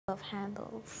love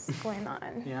handles going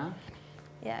on. Yeah?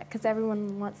 Yeah, because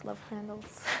everyone wants love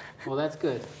handles. Well, that's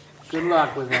good. Good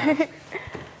luck with that.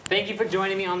 Thank you for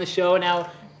joining me on the show. Now,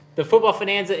 the Football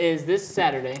Finanza is this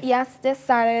Saturday. Yes, this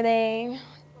Saturday.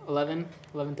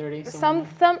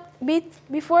 11:30.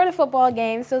 Before the football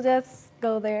game, so just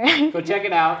go there. Go check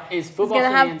it out. It's Football It's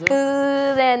gonna Finanza. have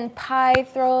food and pie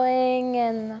throwing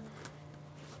and.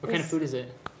 What kind of food is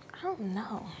it? I don't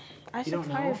know. I should don't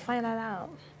probably know? find that out.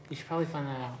 You should probably find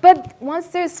that out. But once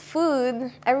there's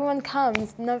food, everyone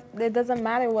comes. No, it doesn't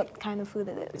matter what kind of food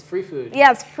it is. It's free food.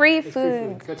 Yeah, it's free It's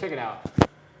food. Go check it out.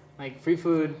 Like free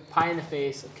food, pie in the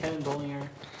face of Kevin Bollinger.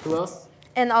 Who else?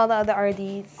 And all the other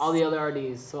RDs. All the other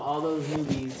RDs. So all those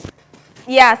newbies.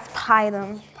 Yes, pie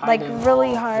them. Pie like them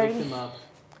really all, hard. Wake them up.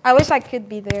 I wish I could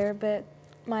be there, but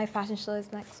my fashion show is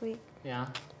next week. Yeah.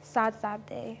 Sad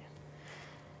day.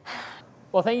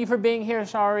 Well, thank you for being here,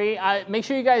 Shari. Make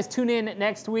sure you guys tune in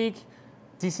next week,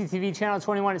 DCTV Channel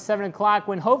 21 at 7 o'clock,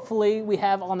 when hopefully we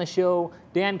have on the show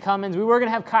Dan Cummins. We were going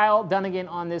to have Kyle Dunnigan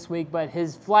on this week, but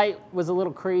his flight was a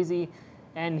little crazy,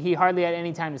 and he hardly had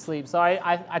any time to sleep. So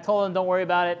I told him, don't worry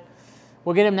about it.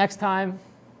 We'll get him next time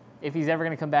if he's ever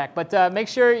going to come back. But make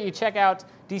sure you check out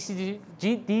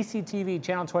DCTV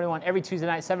Channel 21 every Tuesday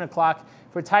night, 7 o'clock,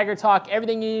 for Tiger Talk.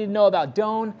 Everything you need to know about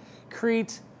Doane,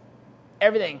 Crete,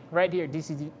 everything right here,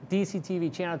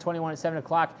 DCTV Channel 21 at 7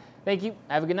 o'clock. Thank you.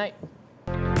 Have a good night.